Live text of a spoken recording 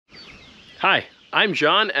Hi, I'm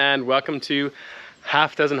John and welcome to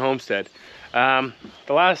Half Dozen Homestead. The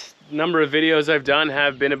last number of videos I've done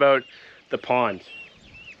have been about the pond.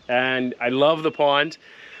 And I love the pond,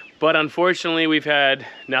 but unfortunately we've had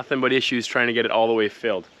nothing but issues trying to get it all the way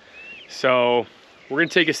filled. So we're gonna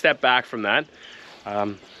take a step back from that.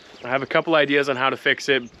 I have a couple ideas on how to fix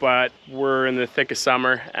it, but we're in the thick of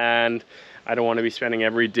summer and I don't want to be spending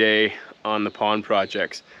every day on the pond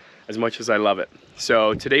projects as much as I love it.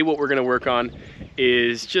 So today what we're going to work on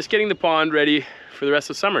is just getting the pond ready for the rest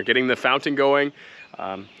of summer, getting the fountain going.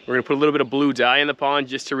 We're going to put a little bit of blue dye in the pond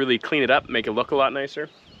just to really clean it up, make it look a lot nicer.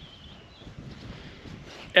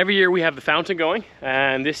 Every year we have the fountain going,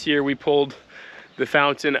 and this year we pulled the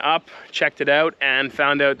fountain up, checked it out, and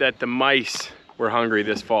found out that the mice were hungry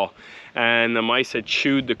this fall, and the mice had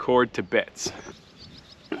chewed the cord to bits.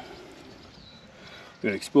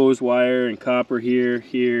 Got exposed wire and copper here,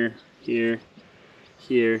 here,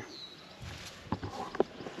 here.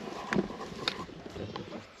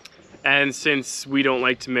 And since we don't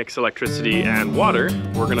like to mix electricity and water,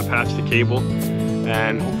 we're gonna patch the cable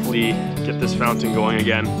and hopefully get this fountain going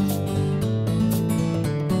again.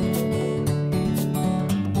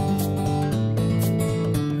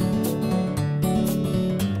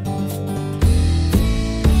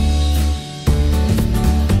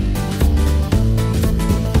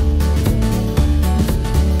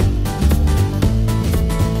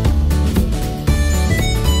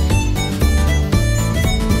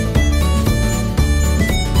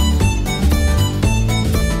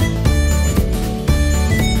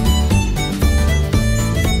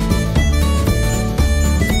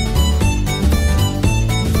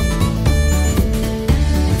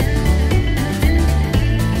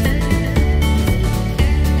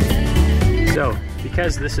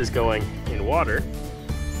 Because this is going in water,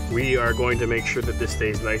 we are going to make sure that this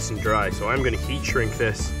stays nice and dry. So I'm going to heat shrink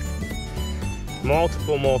this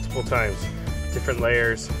multiple times, different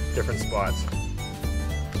layers, different spots.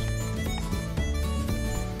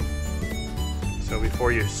 So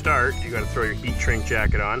before you start, you got to throw your heat shrink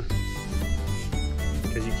jacket on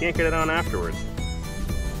because you can't get it on afterwards.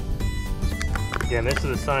 Again, this is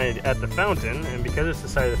the side at the fountain, and because it's the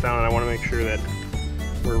side of the fountain, I want to make sure that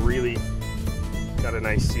we're really got a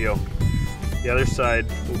nice seal. The other side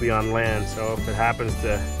will be on land, so if it happens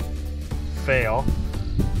to fail,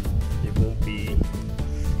 it won't be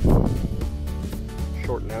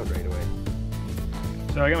shorting out right away.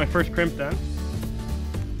 So I got my first crimp done.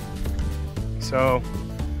 So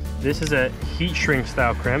this is a heat shrink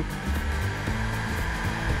style crimp.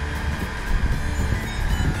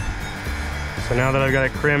 So now that I've got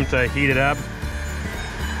it crimped, I heat it up.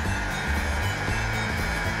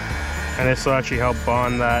 And this will actually help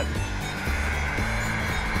bond that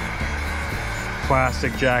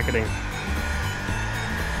plastic jacketing.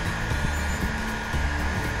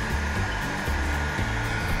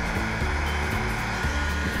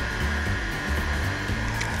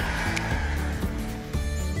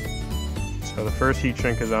 So the first heat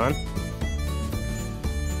shrink is on.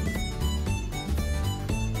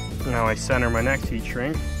 Now I center my next heat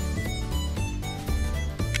shrink.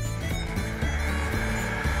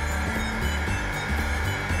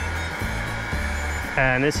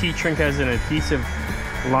 And this heat shrink has an adhesive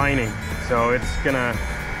lining, so it's gonna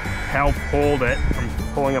help hold it from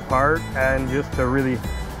pulling apart and just to really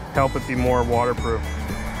help it be more waterproof.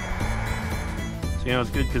 So you know it's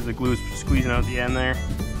good because the glue is squeezing out the end there.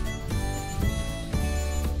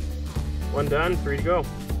 One done, 3 to go.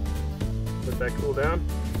 Let that cool down.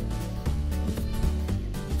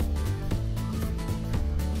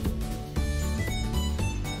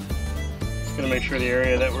 Gonna make sure the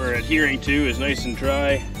area that we're adhering to is nice and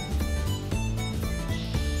dry,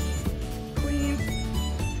 clean.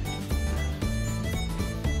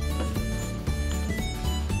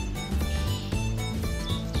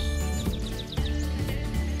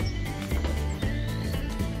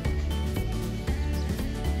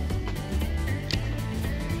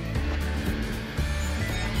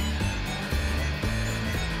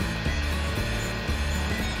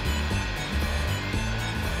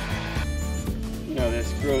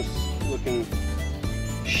 This gross looking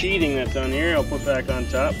sheeting that's on here I'll put back on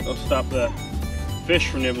top. I'll stop the fish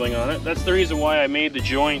from nibbling on it. That's the reason why I made the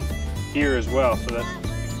joint here as well, so that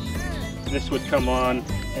this would come on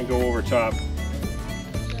and go over top.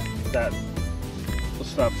 That will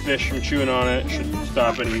stop fish from chewing on it, should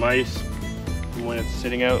stop any mice from when it's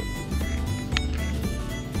sitting out.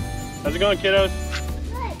 How's it going, kiddos?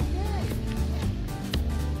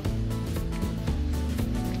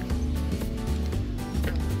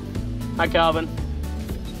 Hi, Calvin.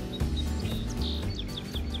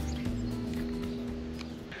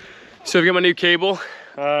 So I've got my new cable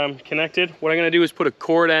connected. What I'm gonna do is put a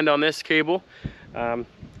cord end on this cable.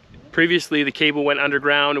 Previously the cable went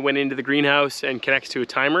underground and went into the greenhouse and connects to a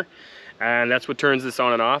timer, and that's what turns this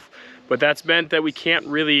on and off. But that's meant that we can't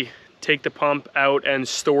really take the pump out and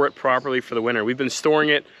store it properly for the winter. We've been storing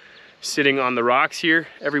it sitting on the rocks here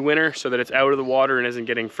every winter so that it's out of the water and isn't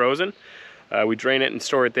getting frozen. We drain it and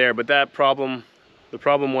store it there, but the problem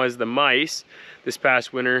was the mice this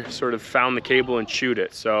past winter sort of found the cable and chewed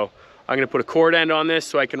it. So I'm gonna put a cord end on this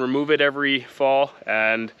so I can remove it every fall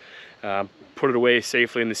and put it away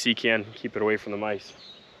safely in the sea can, keep it away from the mice.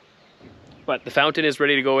 But the fountain is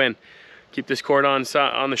ready to go in. Keep this cord on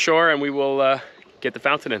the shore and we will get the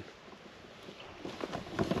fountain in.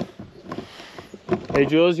 Hey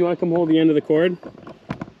Jules, you want to come hold the end of the cord?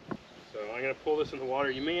 So I'm going to pull this in the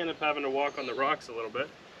water. You may end up having to walk on the rocks a little bit.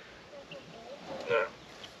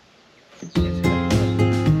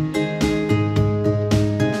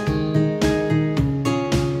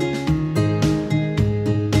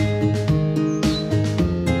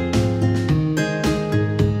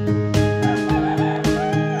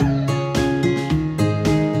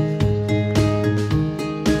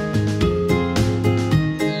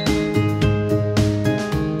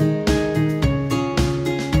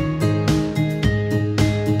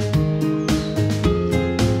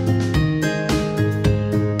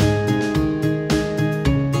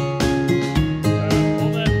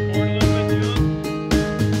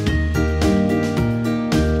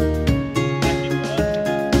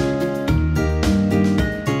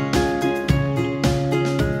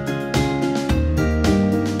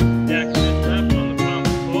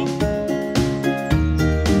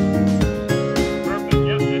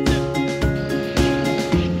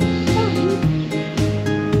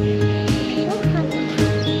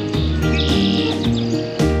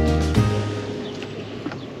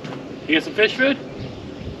 You get some fish food?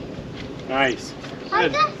 Nice. I'll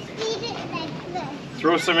just feed it like this.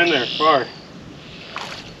 Throw some in there, far.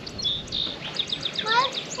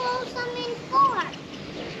 Let's throw some in far.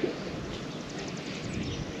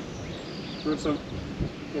 Throw some.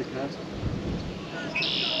 Here, can I have some?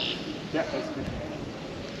 Yeah, that's good.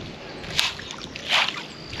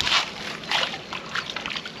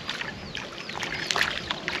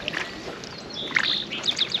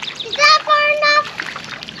 Is that far enough?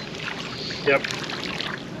 Yep.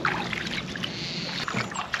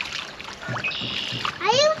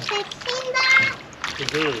 Are you fixing that?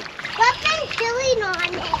 Mm-hmm. What's been chewing on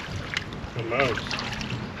it? A mouse.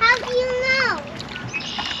 How do you know?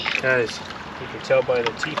 Guys, you can tell by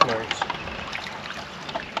the teeth marks.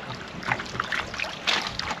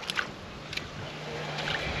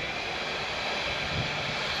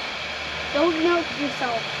 Don't milk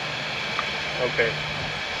yourself. Okay.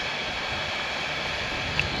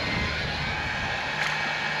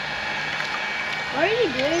 What are you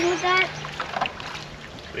doing with that?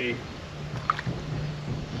 We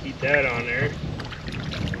keep that on there.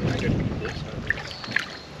 I'm gonna put this on this.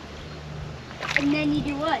 And then you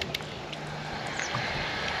do what?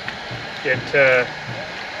 It's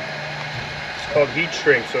called heat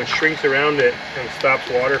shrink, so it shrinks around it and stops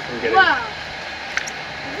water from getting. Wow.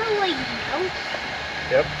 Is that like milk?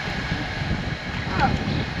 Yep.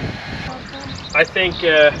 Oh. I think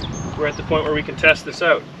we're at the point where we can test this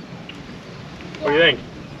out. What do you think?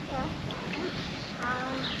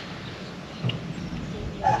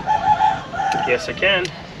 Yes, I can.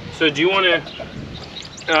 So do you want to,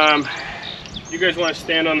 you guys want to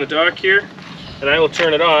stand on the dock here and I will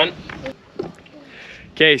turn it on.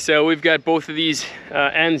 Okay, so we've got both of these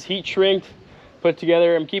ends heat shrinked, put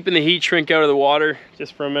together. I'm keeping the heat shrink out of the water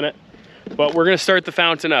just for a minute, but we're gonna start the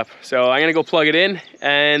fountain up. So I'm gonna go plug it in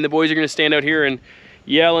and the boys are gonna stand out here and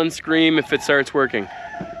yell and scream if it starts working.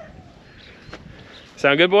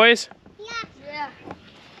 Sound good, boys? Yeah.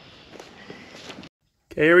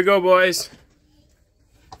 Okay, here we go, boys.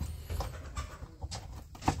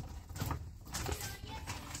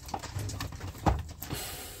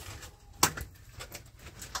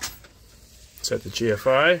 Set the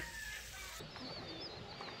GFI.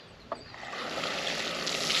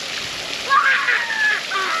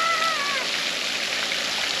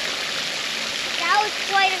 That was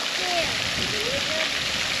quite a scare.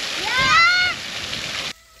 Yeah!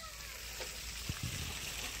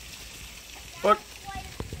 Look.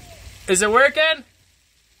 Is it working?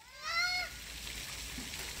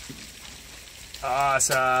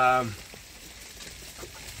 Awesome.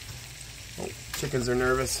 Oh, chickens are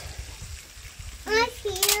nervous. I'm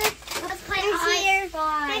here.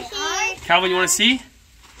 I'm here. Calvin, you want to see?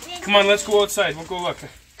 Come on, let's go outside. We'll go look.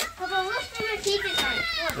 We're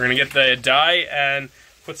going to get the dye and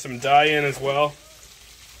put some dye in as well.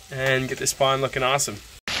 and get this pond looking awesome.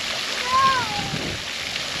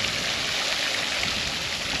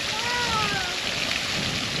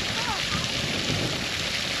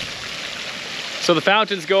 So the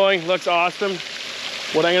fountain's going, looks awesome.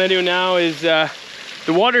 What I'm gonna do now is, the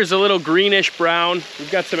water's a little greenish brown.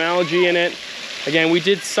 We've got some algae in it. Again, we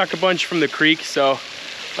did suck a bunch from the creek, so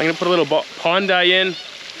I'm gonna put a little pond dye in.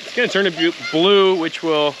 It's gonna turn it blue, which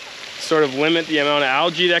will sort of limit the amount of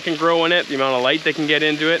algae that can grow in it, the amount of light that can get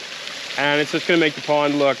into it. And it's just gonna make the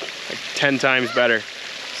pond look like 10 times better.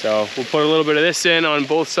 So we'll put a little bit of this in on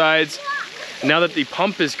both sides. Now that the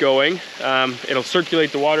pump is going, it'll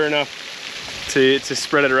circulate the water enough to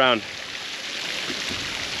spread it around.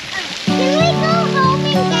 Can we go home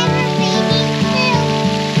and get our baby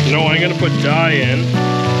too? No, I'm gonna put dye in.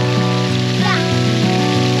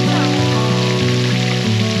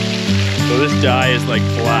 So this dye is like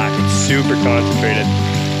black, it's super concentrated.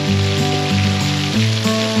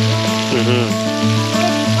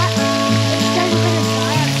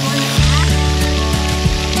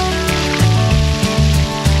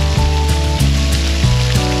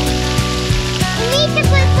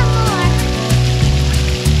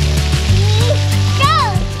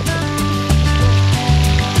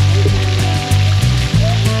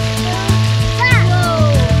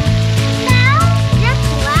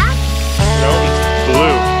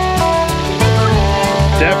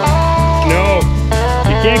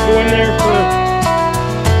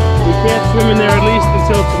 Swim in there at least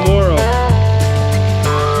until tomorrow,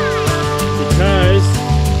 because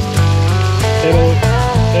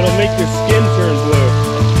it'll make your skin turn blue.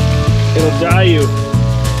 It'll dye you.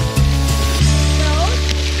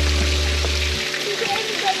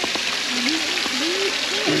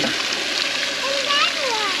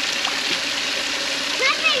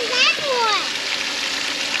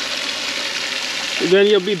 Then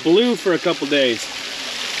you'll be blue for a couple days.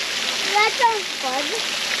 That sounds fun.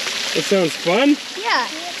 It sounds fun? Yeah.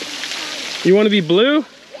 You want to be blue?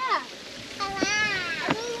 Yeah. I really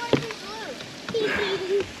want to be blue.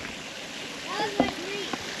 That was my dream.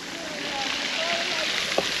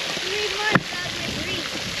 3 months, that was my dream.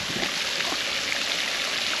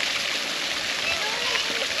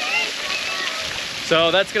 So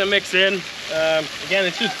that's going to mix in. Again,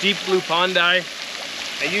 it's just deep blue pond dye.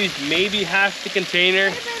 I used maybe half the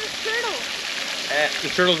container. What about the turtles? The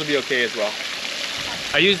turtles will be okay as well.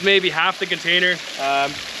 I used maybe half the container.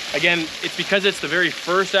 Again, it's because it's the very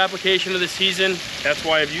first application of the season. That's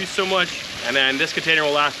why I've used so much. And then this container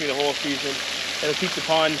will last me the whole season. It'll keep the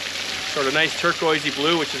pond sort of nice turquoisey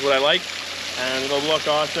blue, which is what I like. And it'll look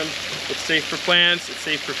awesome. It's safe for plants, it's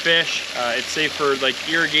safe for fish, it's safe for like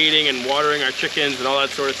irrigating and watering our chickens and all that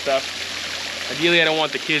sort of stuff. Ideally, I don't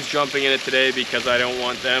want the kids jumping in it today because I don't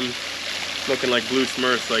want them looking like blue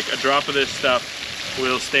Smurfs. Like a drop of this stuff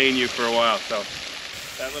will stain you for a while.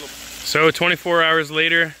 So 24 hours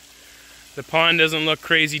later, the pond doesn't look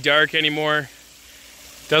crazy dark anymore.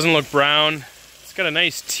 It doesn't look brown. It's got a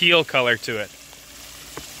nice teal color to it.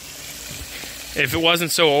 If it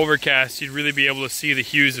wasn't so overcast, you'd really be able to see the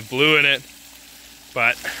hues of blue in it.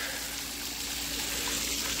 But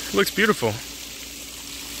it looks beautiful.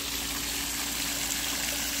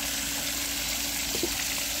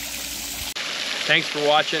 Thanks for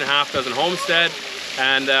watching Half Dozen Homestead,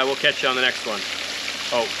 and we'll catch you on the next one.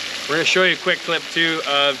 Oh, we're going to show you a quick clip too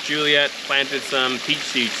of Juliet planted some peach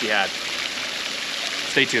seeds she had.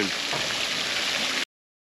 Stay tuned.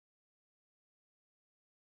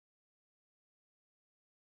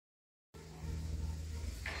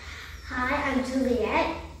 Hi, I'm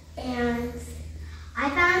Juliet, and I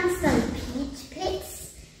found some peach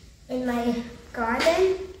pits in my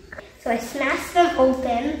garden. So I smashed them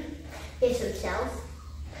open. Here's some shells.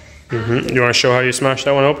 You want to show how you smashed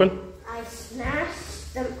that one open? I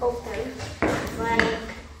smashed them open like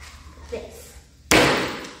this.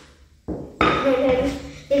 And then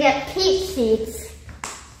they get peach seeds.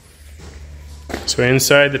 So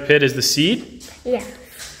inside the pit is the seed? Yeah.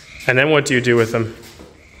 And then what do you do with them?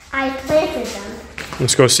 I planted them.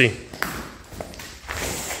 Let's go see.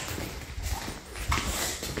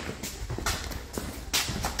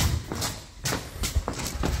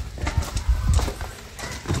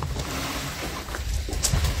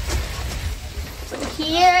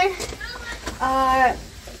 Here are,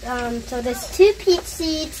 so there's 2 peach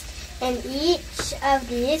seeds in each of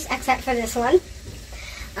these, except for this one.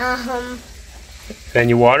 Then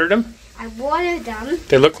you watered them? I watered them.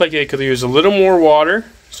 They look like they could use a little more water.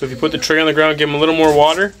 So if you put the tray on the ground, give them a little more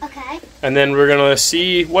water. Okay. And then we're going to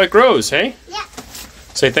see what grows, hey? Yeah.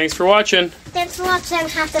 Say thanks for watching. Thanks for watching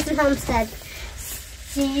Half Dozen Homestead.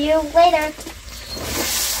 See you later.